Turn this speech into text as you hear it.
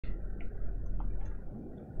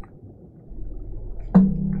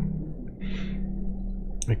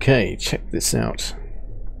Okay, check this out.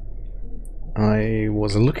 I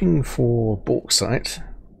was looking for bauxite,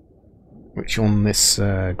 which on this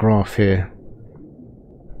graph here,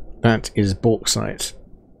 that is bauxite.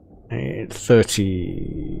 It's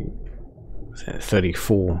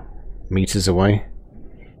 34 meters away.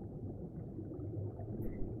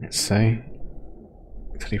 Let's say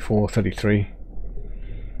 34, 33.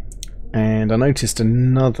 And I noticed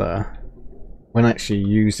another, when actually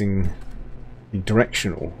using the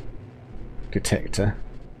directional detector,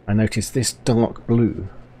 I noticed this dark blue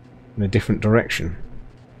in a different direction.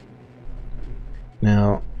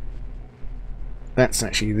 Now that's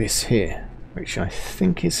actually this here, which I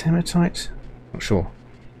think is hematite, not sure,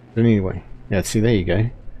 but anyway, yeah, see, there you go.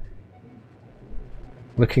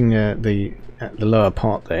 Looking at the lower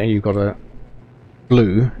part there, you've got a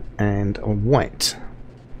blue and a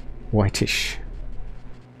whitish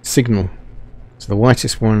signal. So the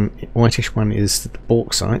whitish one is the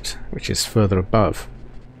bauxite, which is further above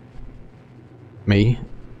me,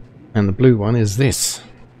 and the blue one is this,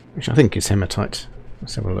 which I think is hematite.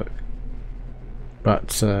 Let's have a look.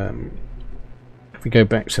 But if we go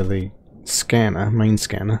back to the scanner, main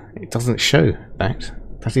scanner, it doesn't show that.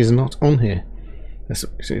 That is not on here. So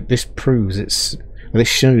this proves it's. Well, this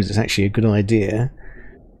shows it's actually a good idea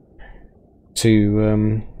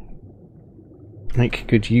to make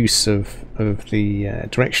good use of the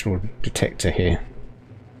directional detector here.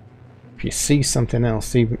 If you see something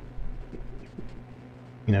else, even,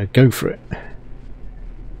 you know, go for it.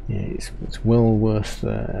 Yeah, it's well worth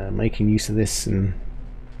making use of this and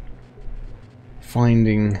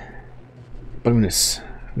finding bonus,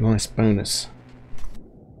 nice bonus.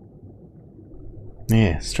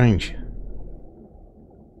 Yeah, strange.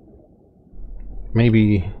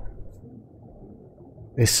 Maybe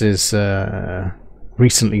this is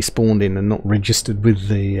recently spawned in and not registered with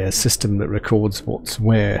the system that records what's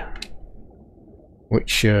where,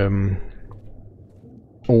 which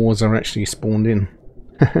ores are actually spawned in.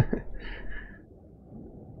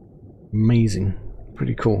 Amazing,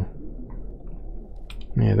 pretty cool.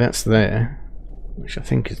 Yeah, that's there, which I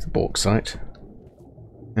think is the bauxite.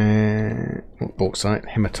 Not bauxite,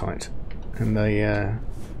 hematite, and the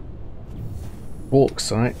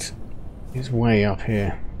bauxite is way up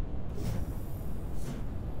here.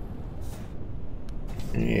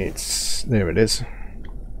 It's there. It is.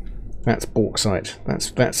 That's bauxite.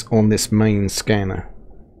 That's on this main scanner.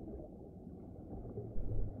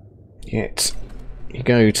 Yet you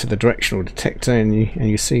go to the directional detector and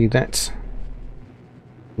you see that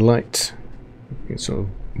light, sort of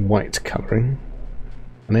white colouring,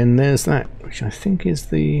 and then there's that, which I think is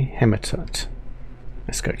the hematite.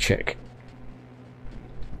 Let's go check.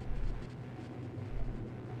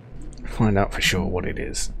 Find out for sure what it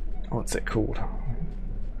is. What's it called?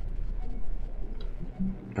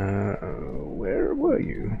 Where were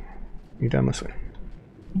you? You down this way?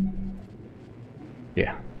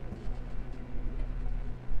 Yeah.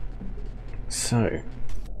 So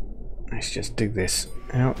let's just dig this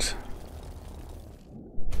out.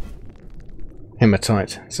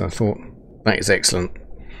 Hematite. So I thought, that is excellent.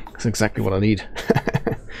 That's exactly what I need.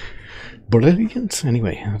 Brilliant.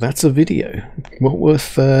 Anyway, that's a video. Well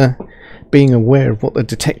worth being aware of what the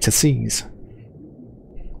detector sees,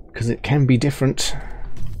 because it can be different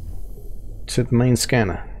to the main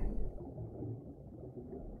scanner.